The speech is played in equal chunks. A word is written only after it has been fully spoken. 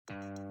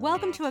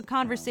Welcome to a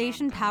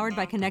conversation powered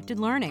by Connected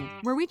Learning,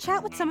 where we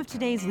chat with some of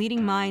today's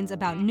leading minds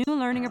about new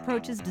learning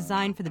approaches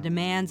designed for the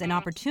demands and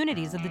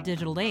opportunities of the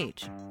digital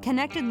age.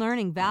 Connected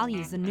Learning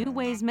values the new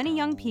ways many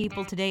young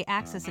people today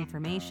access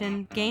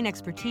information, gain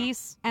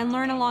expertise, and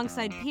learn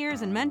alongside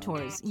peers and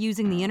mentors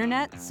using the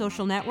internet,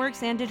 social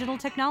networks, and digital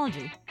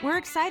technology. We're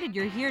excited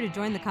you're here to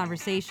join the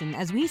conversation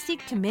as we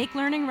seek to make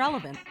learning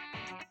relevant.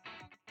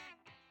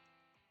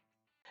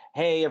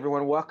 Hey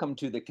everyone, welcome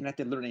to the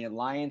Connected Learning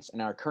Alliance and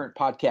our current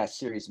podcast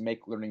series,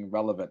 Make Learning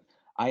Relevant.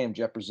 I am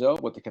Jeff Brazil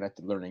with the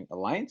Connected Learning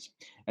Alliance,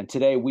 and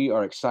today we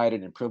are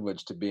excited and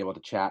privileged to be able to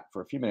chat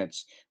for a few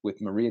minutes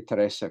with Maria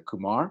Teresa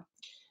Kumar.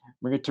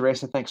 Maria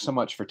Teresa, thanks so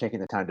much for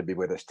taking the time to be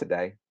with us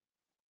today.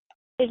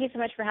 Thank you so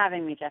much for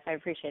having me, Jeff. I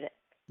appreciate it.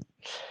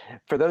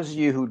 For those of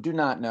you who do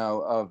not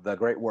know of the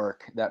great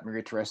work that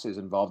Maria Teresa is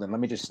involved in, let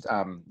me just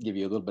give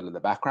you a little bit of the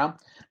background.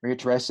 Maria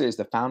Teresa is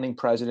the founding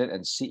president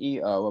and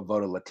CEO of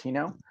Voto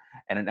Latino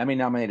and an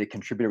Emmy-nominated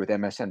contributor with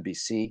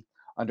MSNBC.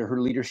 Under her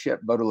leadership,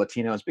 Voto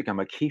Latino has become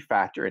a key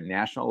factor in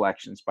national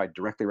elections by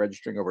directly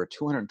registering over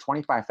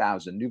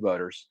 225,000 new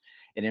voters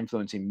and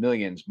influencing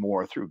millions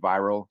more through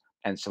viral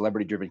and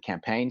celebrity-driven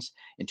campaigns.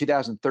 In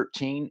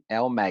 2013,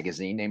 Elle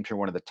magazine named her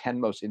one of the 10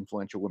 most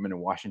influential women in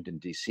Washington,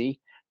 D.C.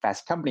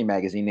 Fast Company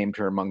magazine named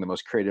her among the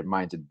most creative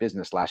minds in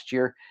business last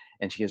year,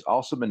 and she has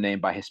also been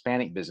named by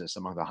Hispanic Business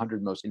among the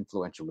 100 most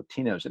influential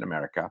Latinos in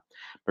America.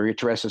 Maria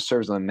Teresa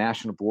serves on the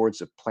national boards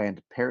of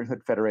Planned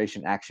Parenthood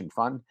Federation Action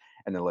Fund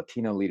and the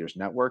Latino Leaders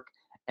Network,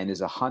 and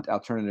is a Hunt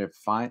Alternative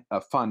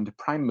Fund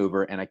prime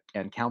mover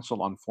and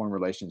Council on Foreign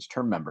Relations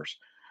term members.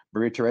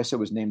 Maria Teresa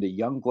was named a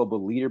Young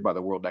Global Leader by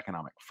the World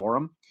Economic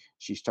Forum.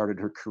 She started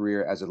her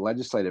career as a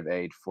legislative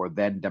aide for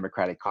then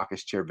Democratic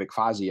Caucus Chair Vic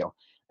Fazio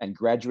and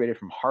graduated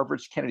from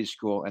Harvard's Kennedy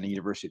School and the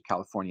University of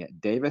California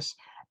at Davis.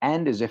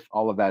 And as if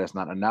all of that is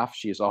not enough,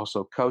 she is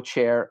also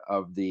co-chair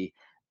of the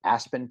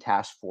Aspen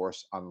Task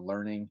Force on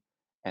Learning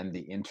and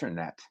the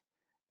Internet.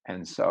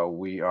 And so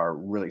we are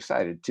really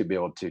excited to be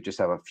able to just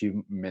have a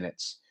few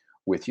minutes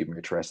with you,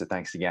 Maria Teresa.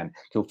 Thanks again.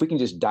 So if we can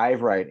just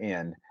dive right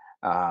in.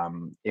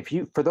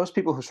 For those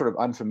people who are sort of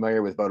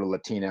unfamiliar with Voto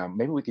Latino,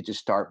 maybe we could just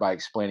start by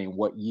explaining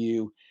what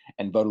you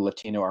and Voto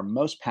Latino are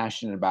most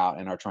passionate about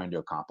and are trying to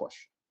accomplish.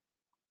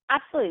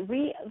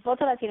 Absolutely.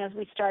 Voto Latinos,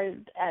 we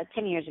started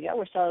 10 years ago.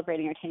 We're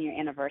celebrating our 10-year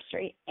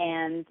anniversary,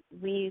 and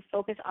we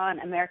focus on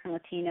American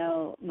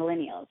Latino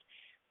millennials,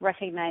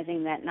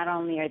 recognizing that not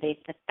only are they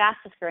the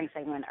fastest growing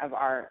segment of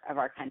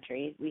our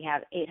country, we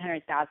have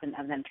 800,000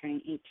 of them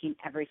turning 18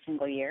 every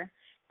single year.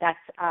 That's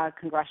a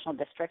congressional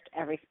district.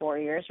 Every 4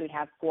 years, we'd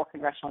have 4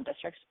 congressional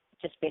districts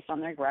just based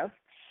on their growth.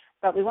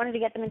 But we wanted to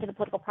get them into the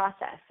political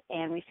process,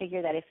 and we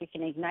figure that if we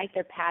can ignite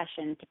their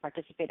passion to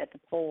participate at the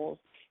polls,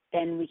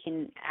 then we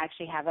can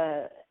actually have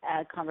a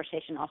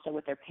conversation also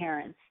with their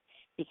parents,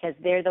 because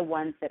they're the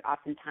ones that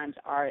oftentimes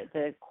are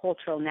the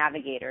cultural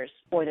navigators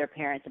for their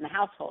parents in the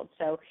household.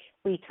 So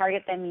we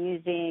target them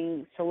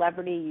using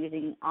celebrity,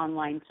 using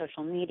online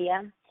social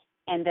media,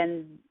 and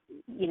then,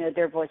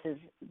 their voices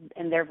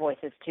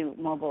to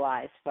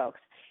mobilize folks.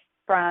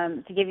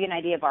 To give you an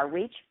idea of our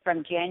reach,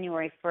 from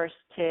January 1st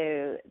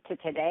to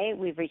today,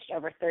 we've reached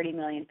over 30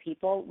 million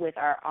people with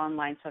our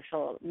online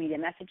social media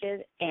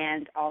messages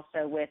and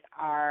also with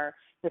our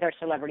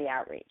celebrity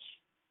outreach.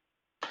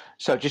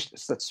 So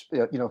let's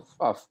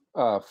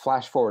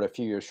flash forward a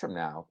few years from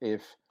now.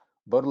 If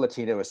Voto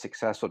Latino is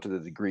successful to the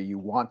degree you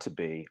want to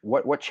be,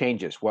 what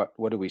changes? What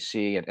do we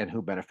see, and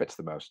who benefits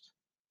the most?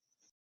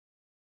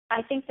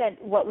 I think that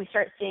what we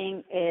start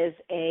seeing is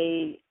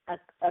a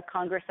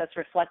Congress that's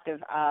reflective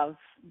of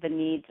the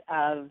needs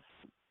of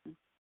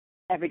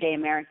everyday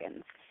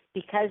Americans.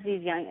 Because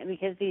these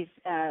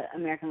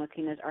American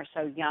Latinos are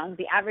so young,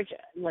 the average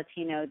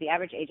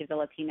age of the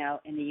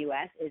Latino in the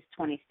U.S. is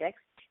 26.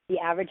 The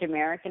average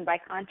American, by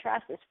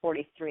contrast, is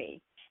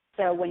 43.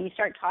 So when you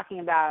start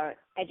talking about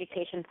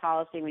education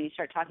policy, when you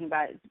start talking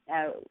about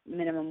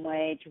minimum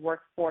wage,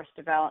 workforce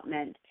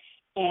development,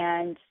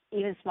 and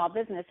even small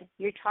business,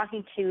 you're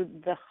talking to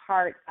the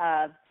heart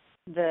of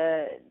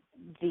the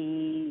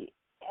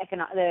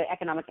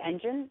economic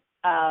engine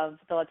of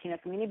the Latino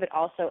community, but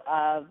also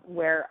of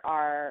where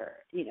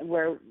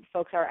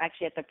folks are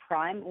actually at the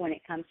prime when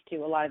it comes to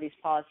a lot of these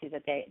policies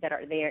that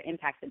they are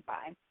impacted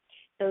by.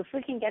 So if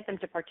we can get them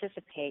to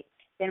participate,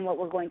 then what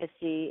we're going to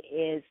see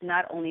is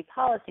not only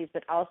policies,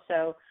 but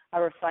also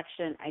a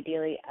reflection,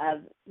 ideally,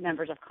 of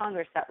members of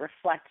Congress that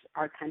reflect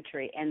our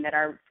country and that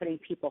are putting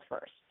people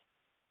first.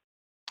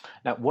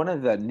 Now, one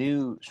of the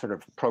new sort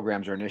of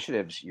programs or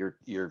initiatives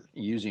you're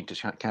using to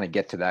kind of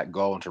get to that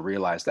goal and to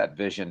realize that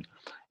vision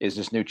is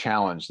this new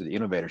challenge, the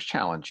Innovators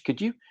Challenge.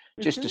 Could you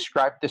just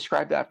describe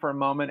that for a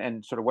moment,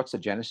 and sort of what's the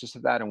genesis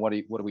of that, and what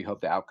do we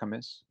hope the outcome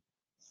is?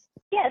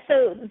 Yeah,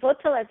 so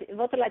Voto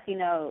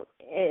Latino,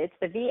 it's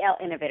the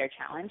VL Innovator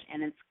Challenge,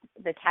 and it's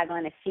the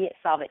tagline is "See it,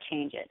 solve it,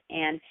 change it,"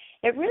 and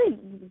it really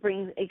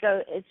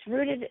it's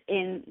rooted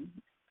in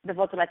the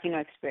Voto Latino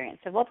experience.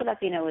 So Voto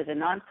Latino was a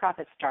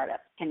nonprofit startup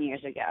 10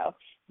 years ago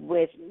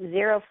with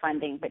zero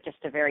funding, but just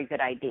a very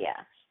good idea.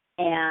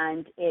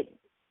 And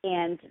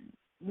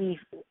we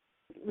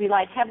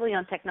relied heavily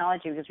on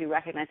technology because we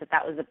recognized that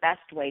that was the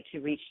best way to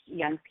reach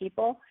young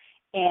people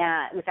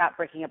and without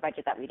breaking a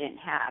budget that we didn't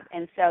have.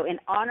 And so in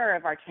honor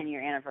of our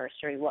 10-year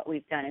anniversary, what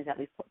we've done is that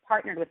we've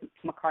partnered with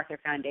MacArthur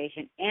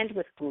Foundation and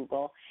with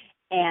Google,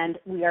 and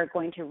we are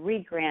going to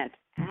re-grant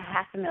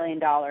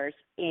 $500,000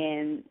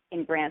 in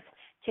grants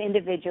to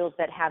individuals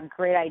that have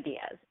great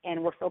ideas.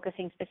 And we're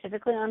focusing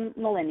specifically on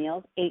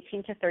millennials,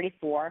 18 to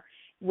 34,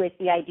 with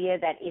the idea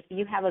that if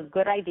you have a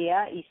good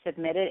idea, you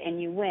submit it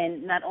and you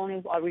win, not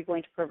only are we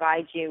going to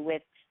provide you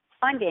with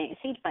funding,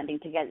 seed funding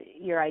to get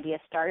your idea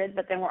started,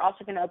 but then we're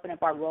also going to open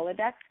up our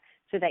Rolodex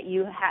so that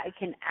you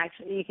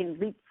can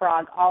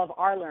leapfrog all of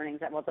our learnings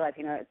that Voto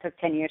Latino it took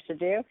 10 years to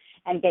do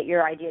and get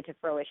your idea to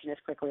fruition as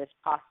quickly as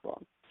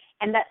possible.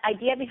 And that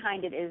idea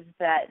behind it is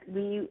that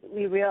we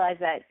realize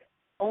that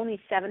only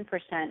 7%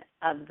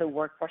 of the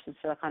workforce in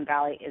Silicon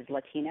Valley is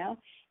Latino.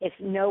 It's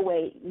no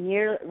way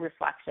near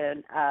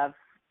reflection of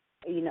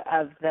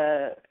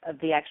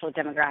the actual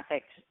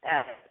demographic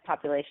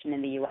population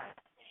in the U.S.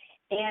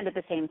 And at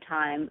the same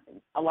time,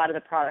 a lot of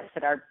the products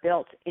that are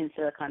built in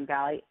Silicon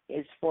Valley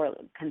is for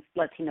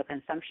Latino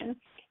consumption.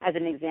 As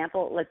an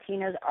example,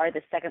 Latinos are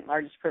the second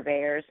largest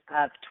purveyors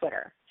of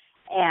Twitter.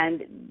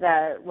 And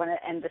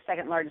the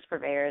second largest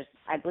purveyors,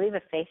 I believe,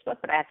 of Facebook,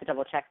 but I have to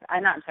double check.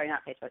 Not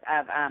Facebook,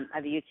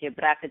 of YouTube,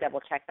 but I have to double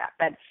check that.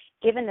 But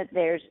given that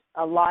there's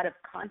a lot of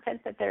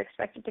content that they're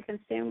expected to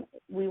consume,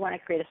 we want to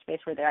create a space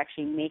where they're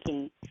actually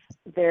making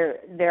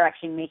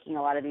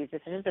a lot of these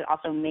decisions, but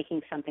also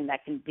making something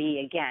that can be,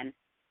 again,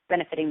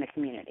 benefiting the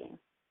community.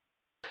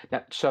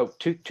 Yeah. So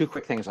two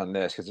quick things on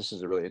this, because this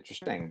is a really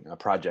interesting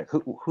project.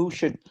 Who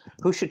should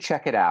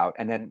check it out,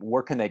 and then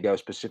where can they go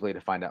specifically to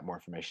find out more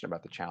information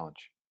about the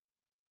challenge?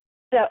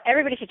 So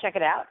everybody should check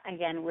it out.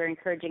 Again, we're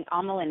encouraging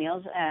all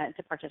millennials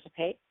to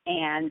participate,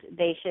 and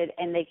they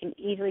can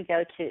easily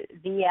go to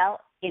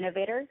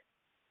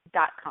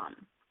vlinnovator.com.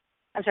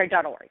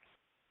 .org.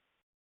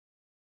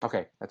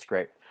 Okay, that's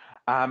great.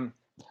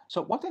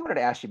 So one thing I wanted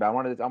to ask you about,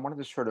 I wanted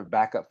to sort of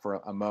back up for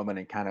a moment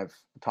and kind of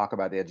talk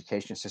about the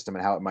education system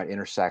and how it might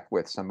intersect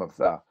with some of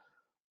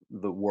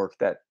the work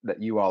that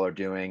you all are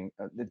doing,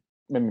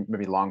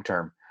 maybe long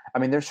term. I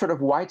mean, there's sort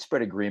of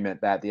widespread agreement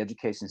that the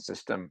education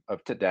system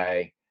of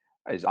today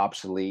is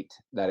obsolete,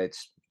 that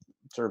it's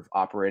sort of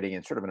operating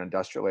in sort of an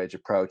industrial age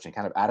approach and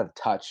kind of out of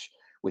touch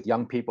with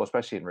young people,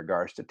 especially in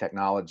regards to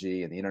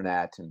technology and the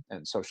internet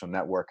and social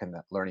network and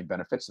the learning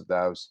benefits of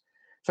those.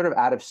 Sort of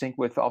out of sync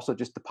with also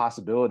just the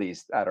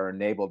possibilities that are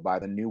enabled by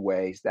the new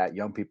ways that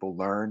young people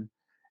learn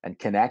and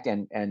connect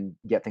and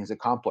get things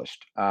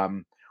accomplished.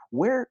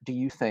 Where do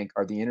you think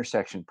are the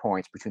intersection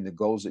points between the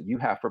goals that you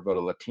have for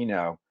Voto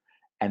Latino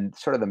and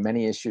sort of the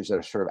many issues that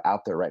are sort of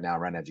out there right now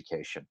around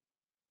education?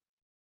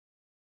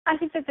 I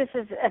think that this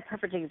is a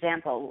perfect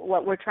example.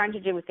 What we're trying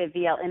to do with the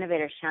VL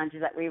Innovators Challenge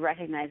is that we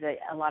recognize that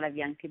a lot of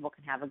young people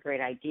can have a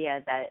great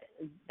idea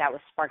that was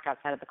sparked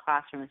outside of the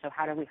classroom. And so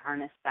how do we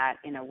harness that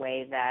in a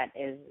way that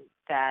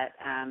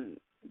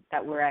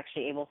we're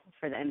actually able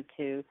for them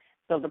to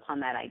build upon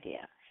that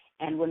idea?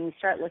 And when we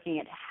start looking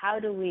at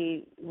how do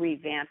we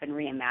revamp and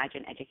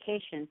reimagine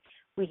education,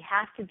 we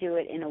have to do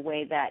it in a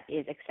way that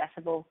is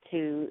accessible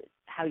to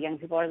how young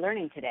people are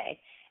learning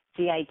today.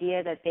 The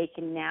idea that they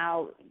can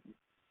now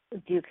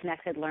do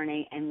connected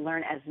learning and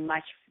learn as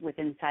much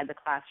inside the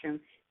classroom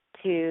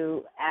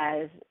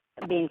as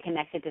being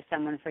connected to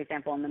someone, for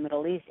example, in the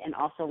Middle East, and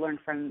also learn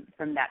from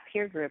that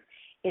peer group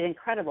is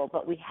incredible.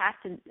 But we have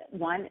to,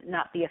 one,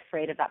 not be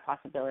afraid of that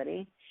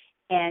possibility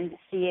and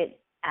see it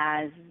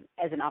as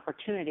an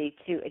opportunity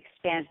to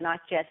expand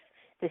not just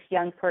this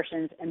young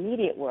person's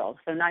immediate world,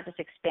 so not just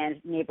expand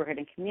neighborhood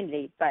and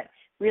community, but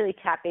really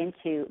tap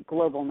into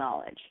global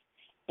knowledge.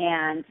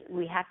 And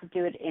we have to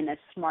do it in a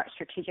smart,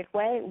 strategic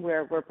way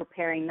where we're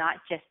preparing not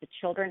just the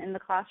children in the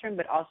classroom,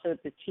 but also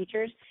the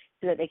teachers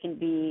so that they can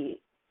be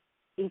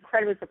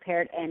incredibly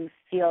prepared and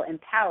feel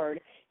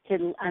empowered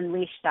to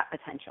unleash that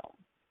potential.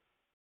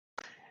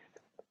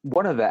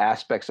 One of the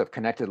aspects of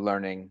connected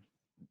learning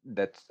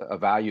that's a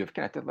value of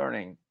connected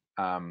learning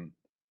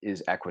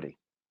is equity.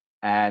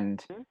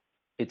 And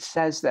it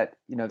says that,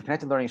 the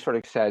connected learning sort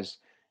of says,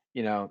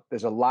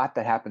 there's a lot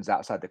that happens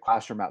outside the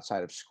classroom,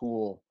 outside of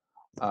school,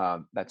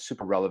 that's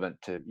super relevant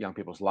to young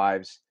people's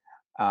lives.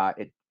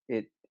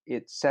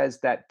 It says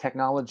that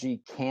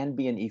technology can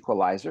be an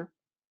equalizer,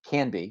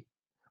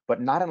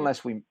 but not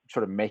unless we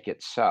sort of make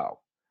it so.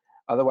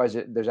 Otherwise,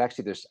 there's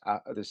actually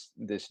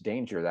this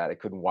danger that it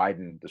could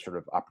widen the sort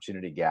of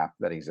opportunity gap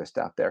that exists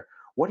out there.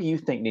 What do you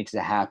think needs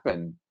to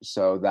happen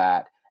so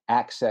that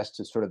access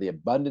to sort of the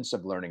abundance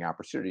of learning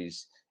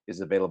opportunities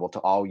is available to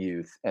all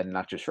youth and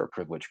not just for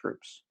privileged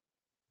groups?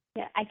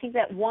 Yeah, I think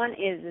that one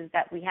is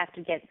that we have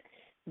to get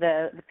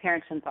the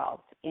parents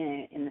involved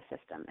in the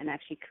system and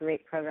actually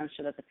create programs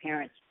so that the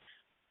parents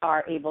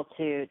are able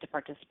to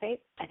participate.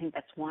 I think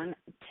that's one.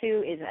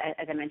 Two is,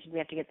 as I mentioned, we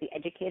have to get the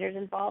educators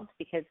involved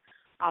because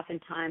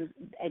oftentimes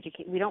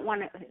we don't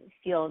want to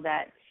feel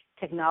that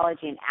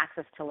technology and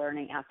access to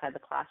learning outside the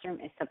classroom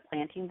is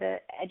supplanting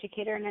the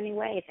educator in any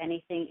way. If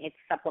anything, it's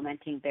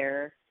supplementing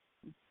their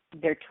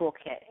their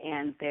toolkit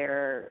and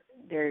their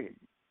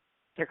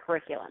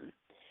curriculum.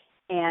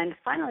 And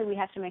finally, we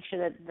have to make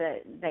sure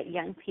that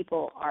young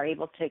people are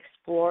able to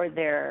explore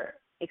their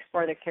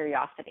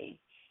curiosity.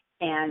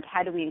 And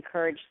how do we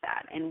encourage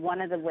that? And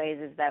one of the ways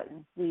is that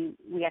we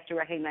have to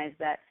recognize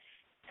that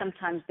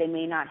sometimes they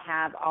may not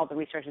have all the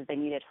resources they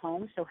need at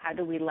home. So how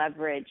do we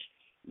leverage,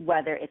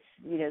 whether it's,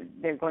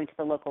 they're going to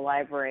the local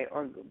library,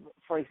 or,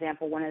 for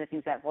example, one of the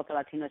things that Voto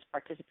Latino is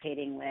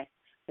participating with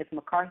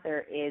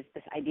MacArthur is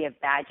this idea of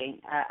badging,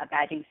 a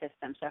badging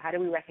system. So how do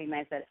we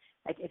recognize that,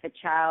 like, if a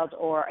child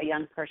or a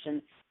young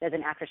person does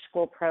an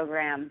after-school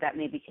program that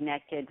may be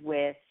connected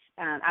with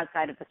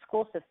outside of the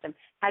school system,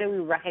 how do we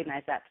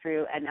recognize that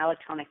through an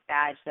electronic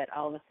badge that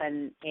all of a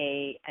sudden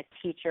a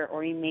teacher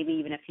or maybe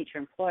even a future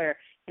employer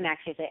can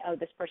actually say, oh,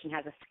 this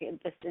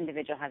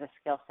individual has a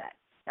skill set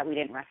that we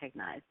didn't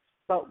recognize.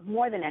 But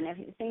more than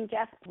anything,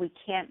 Jeff, we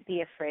can't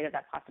be afraid of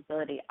that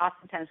possibility.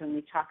 Oftentimes when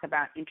we talk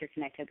about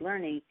interconnected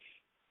learning,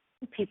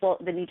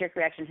 the knee-jerk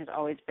reaction has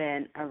always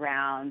been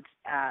around,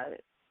 and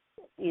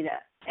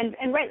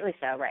rightly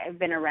so, right? I've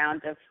been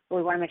around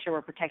we want to make sure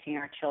we're protecting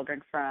our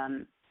children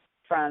from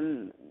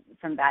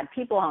bad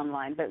people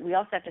online, but we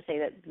also have to say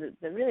that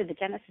the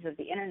genesis of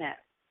the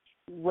internet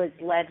was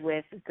led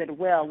with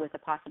goodwill, with the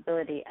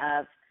possibility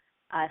of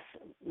us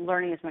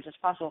learning as much as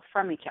possible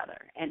from each other.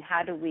 And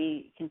how do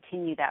we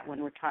continue that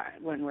when we're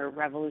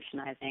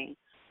revolutionizing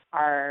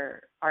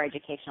our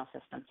educational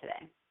system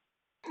today?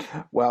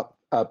 Well,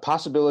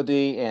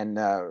 possibility and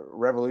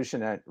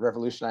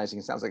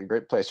revolutionizing sounds like a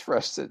great place for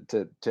us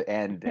to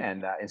end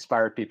and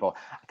inspire people.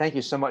 Thank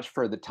you so much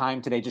for the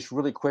time today. Just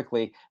really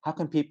quickly, how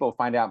can people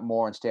find out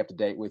more and stay up to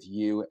date with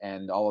you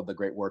and all of the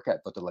great work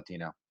at Voto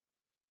Latino?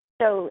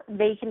 So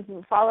they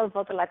can follow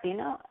Voto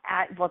Latino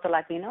at Voto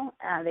Latino.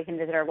 They can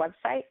visit our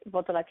website,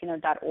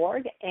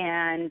 votolatino.org.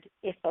 And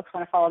if folks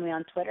want to follow me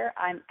on Twitter,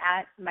 I'm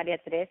at Maria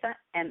Teresa,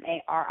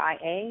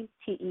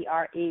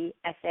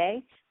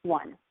 MariaTeresa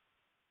 1.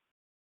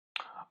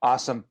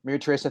 Awesome. Maria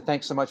Teresa,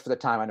 thanks so much for the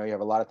time. I know you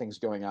have a lot of things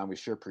going on. We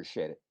sure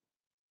appreciate it.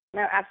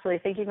 No,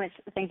 absolutely. Thank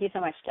you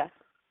so much, Jeff.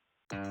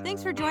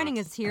 Thanks for joining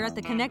us here at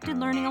the Connected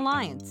Learning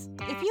Alliance.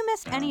 If you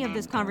missed any of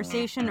this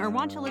conversation or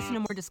want to listen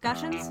to more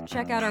discussions,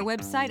 check out our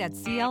website at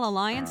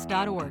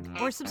clalliance.org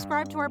or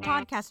subscribe to our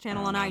podcast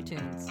channel on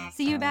iTunes.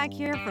 See you back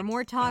here for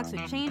more talks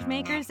with change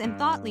makers and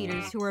thought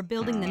leaders who are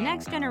building the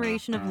next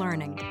generation of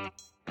learning.